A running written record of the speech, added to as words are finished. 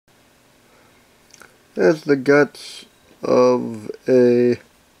That's the guts of a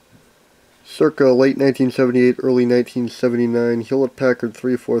circa late 1978, early 1979 Hewlett-Packard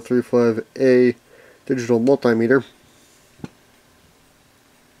 3435A digital multimeter.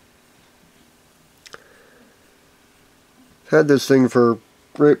 Had this thing for a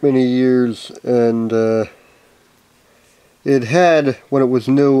great many years, and it had, when it was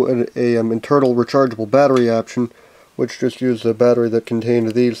new, an internal rechargeable battery option, which just used a battery that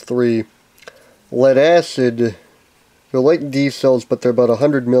contained these three lead acid. They're like D cells, but they're about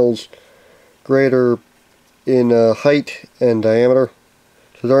 100 mils greater in height and diameter.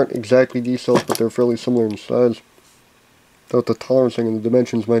 So they aren't exactly D cells, but they're fairly similar in size. Though the tolerancing and the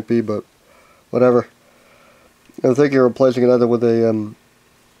dimensions might be, but whatever. I'm thinking of replacing it either with a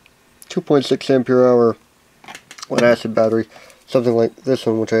 2.6 ampere hour lead acid battery, something like this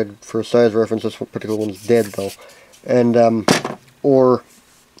one, which I had for a size reference. This particular one's dead though, and or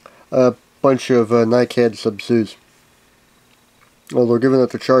a bunch of NiCad sub-Cs. Although given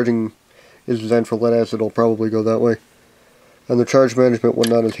that the charging is designed for lead acid, it'll probably go that way. And the charge management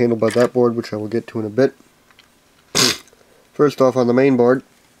whatnot is handled by that board, which I will get to in a bit. First off, on the main board,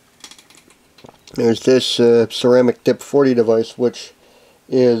 there's this ceramic dip 40 device, which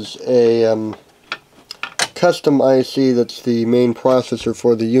is a custom IC that's the main processor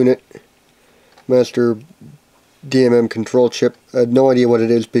for the unit. Master DMM control chip. I had no idea what it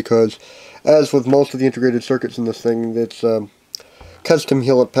is because, as with most of the integrated circuits in this thing, it's custom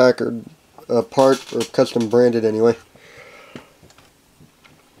Hewlett-Packard part, or custom branded anyway.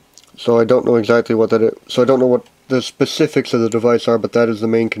 So I don't know exactly what that is. So I don't know what the specifics of the device are, but that is the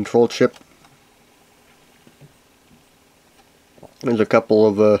main control chip. There's a couple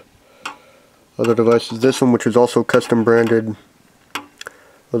of other devices. This one, which is also custom branded,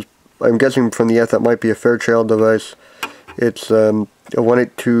 I'm guessing from the F that might be a Fairchild device. It's a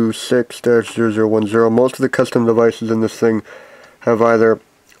 1826-0010. Most of the custom devices in this thing have either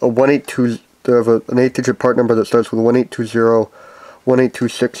a 182, they have an 8-digit part number that starts with 1820,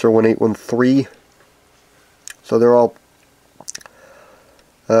 1826, or 1813. So they're all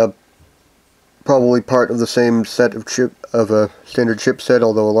probably part of the same set of a standard chipset,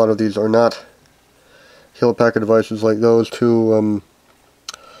 although a lot of these are not. Hewlett-Packard devices like those two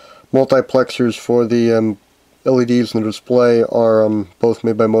multiplexers for the LEDs in the display are both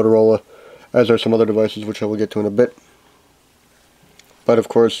made by Motorola, as are some other devices which I will get to in a bit. But of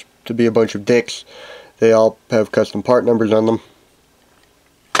course, to be a bunch of dicks, they all have custom part numbers on them.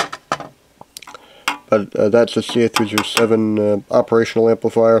 But that's a CA307 operational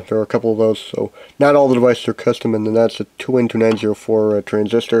amplifier. There are a couple of those, so not all the devices are custom, and then that's a 2N2904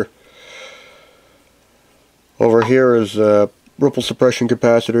 transistor. Over here is ripple suppression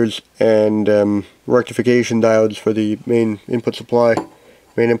capacitors and rectification diodes for the main input supply,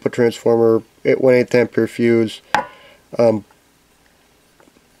 main input transformer, 1/8 ampere fuse,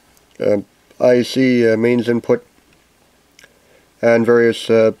 IC mains input, and various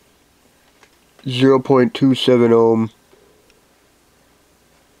 0.27 ohm,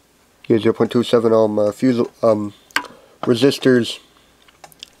 0.27 ohm fuse resistors.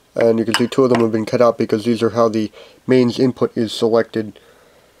 And you can see two of them have been cut out because these are how the mains input is selected.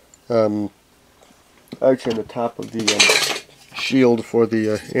 Actually on the top of the shield for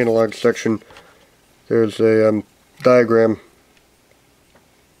the analog section, there's a diagram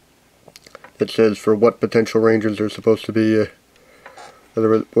that says for what potential ranges are supposed to be,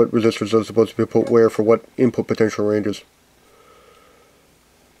 what resistors are supposed to be put where for what input potential ranges.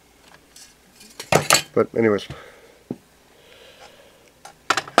 But anyways.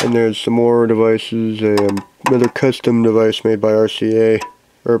 And there's some more devices, another custom device made by RCA,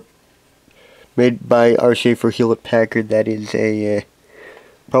 or made by RCA for Hewlett-Packard. That is a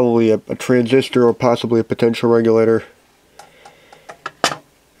probably a transistor or possibly a potential regulator.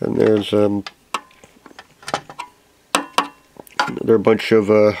 And there's there are a bunch of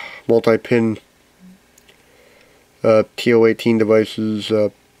multi-pin TO18 devices,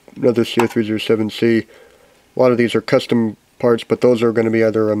 another CA307C. A lot of these are custom parts, but those are going to be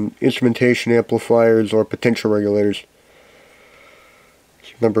either instrumentation amplifiers or potential regulators.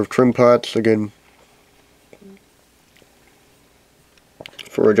 Number of trim pots, again,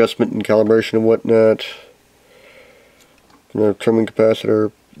 for adjustment and calibration and whatnot. Another trimming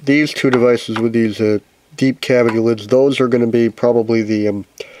capacitor. These two devices with these deep cavity lids, those are going to be probably the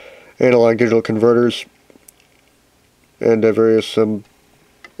analog digital converters and various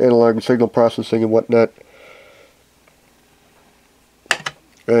analog signal processing and whatnot.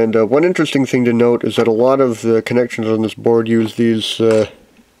 And one interesting thing to note is that a lot of the connections on this board use these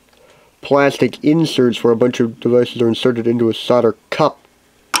plastic inserts where a bunch of devices are inserted into a solder cup.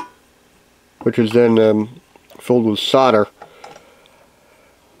 which is then filled with solder.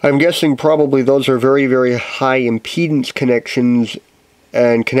 I'm guessing probably those are very, very high impedance connections,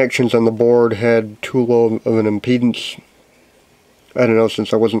 and connections on the board had too low of an impedance. I don't know,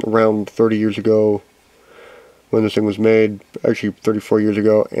 since I wasn't around 30 years ago when this thing was made, actually 34 years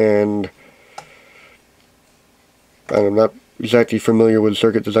ago, and I'm not exactly familiar with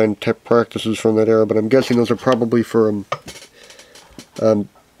circuit design tech practices from that era, but I'm guessing those are probably for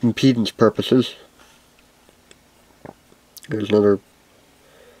impedance purposes. There's another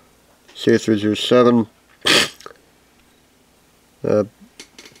CA307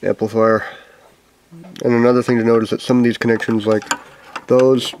 amplifier. And another thing to note is that some of these connections, like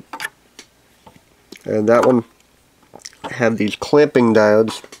those and that one, have these clamping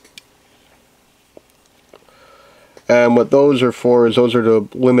diodes. And what those are for is those are to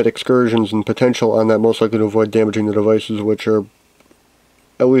limit excursions and potential on that, most likely to avoid damaging the devices, which are,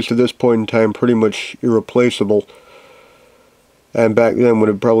 at least at this point in time, pretty much irreplaceable. And back then would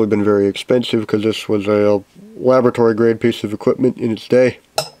have probably been very expensive, because this was a laboratory grade piece of equipment in its day.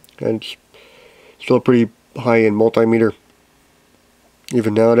 And it's still a pretty high-end multimeter,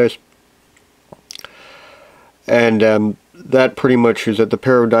 even nowadays. And that pretty much is that the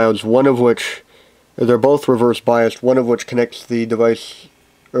pair of diodes, one of which, they're both reverse biased, one of which connects the device,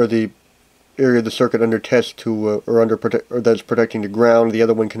 or the area of the circuit under test to, or that's protecting the ground. The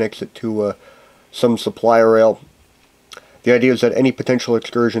other one connects it to some supply rail. The idea is that any potential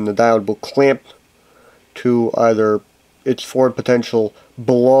excursion, the diode will clamp to either its forward potential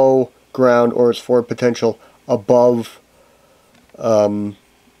below ground or its forward potential above some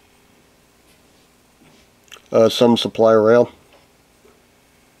supply rail.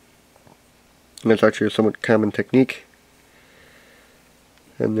 And that's actually a somewhat common technique.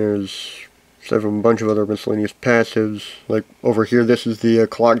 And there's a bunch of other miscellaneous passives. Like over here, this is the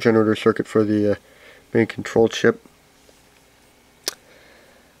clock generator circuit for the main control chip.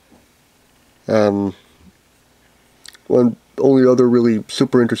 One only other really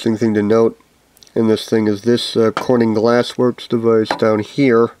super interesting thing to note in this thing is this Corning Glassworks device down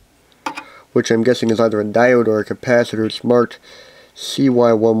here, which I'm guessing is either a diode or a capacitor. It's marked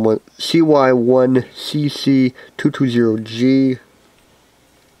CY1CC220G.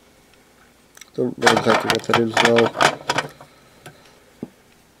 Don't know exactly what that is though.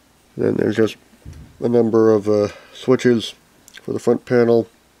 Then there's just a number of switches for the front panel.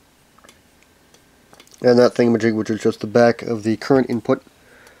 And that thingamajig, which is just the back of the current input,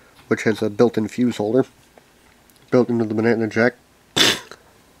 which has a built-in fuse holder built into the banana jack.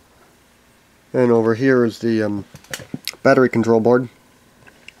 And over here is the battery control board.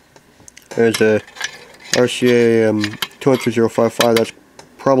 There's a RCA 23055. That's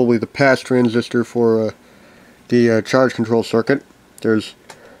probably the pass transistor for the charge control circuit. There's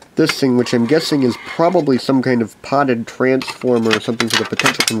this thing, which I'm guessing is probably some kind of potted transformer or something for the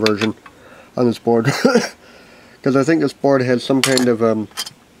potential conversion on this board, because I think this board has some kind of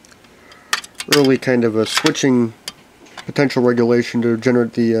early kind of a switching potential regulation to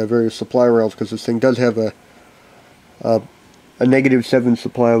generate the various supply rails, because this thing does have a -7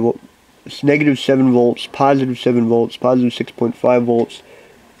 supply -7 volts, +7 volts, +6.5 volts,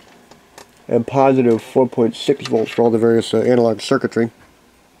 and +4.6 volts for all the various analog circuitry.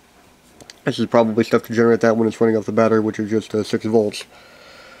 This is probably stuff to generate that when it's running off the battery, which is just 6 volts.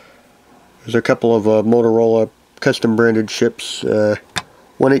 There's a couple of Motorola custom branded chips,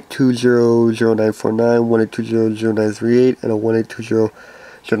 182000949, 182000938, and a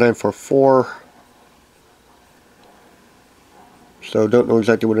 182000944. So don't know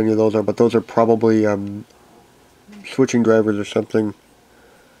exactly what any of those are, but those are probably switching drivers or something.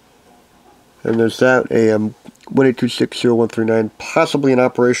 And there's that, a 182600139, possibly an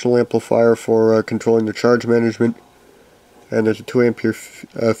operational amplifier for controlling the charge management. And there's a 2 ampere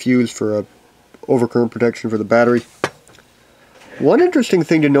fuse for overcurrent protection for the battery. One interesting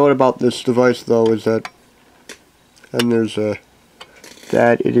thing to note about this device, though, is that, and there's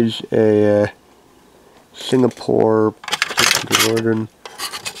that it is a Singapore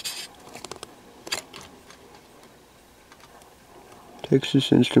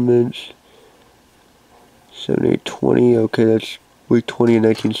Texas Instruments 7820. Okay, that's week 20 in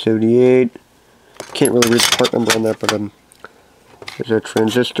 1978. Can't really read the part number on that, but there's a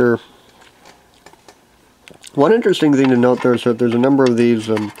transistor. One interesting thing to note there is that there's a number of these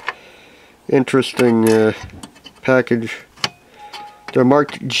interesting package. They're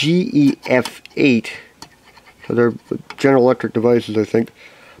marked GEF8, so they're General Electric devices, I think.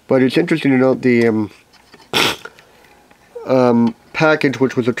 But it's interesting to note the package,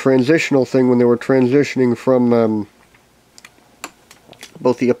 which was a transitional thing when they were transitioning from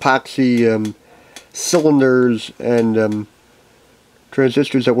both the epoxy cylinders and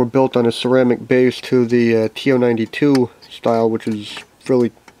transistors that were built on a ceramic base to the TO92 style, which is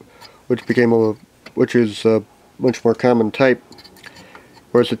much more common type.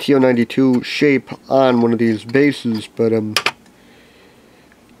 Whereas the TO92 shape on one of these bases, but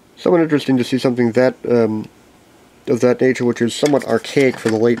somewhat interesting to see something that of that nature, which is somewhat archaic for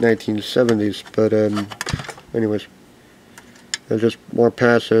the late 1970s. But anyways, there's just more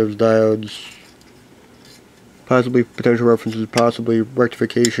passives, diodes, possibly potential references, possibly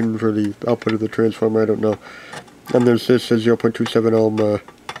rectification for the output of the transformer. I don't know. And there's this 0.27 ohm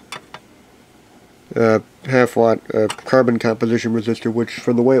half-watt carbon composition resistor, which,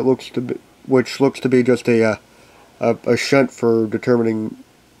 from the way it looks to be, just a shunt for determining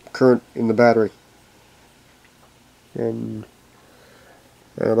current in the battery. And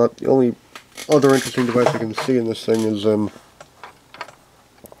about the only other interesting device I can see in this thing is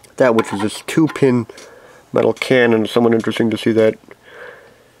that which is this 2-pin metal can, and it's somewhat interesting to see that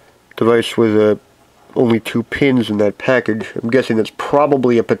device with only 2 pins in that package. I'm guessing that's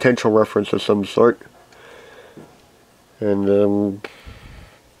probably a potential reference of some sort. And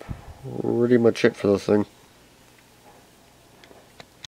pretty much it for the thing.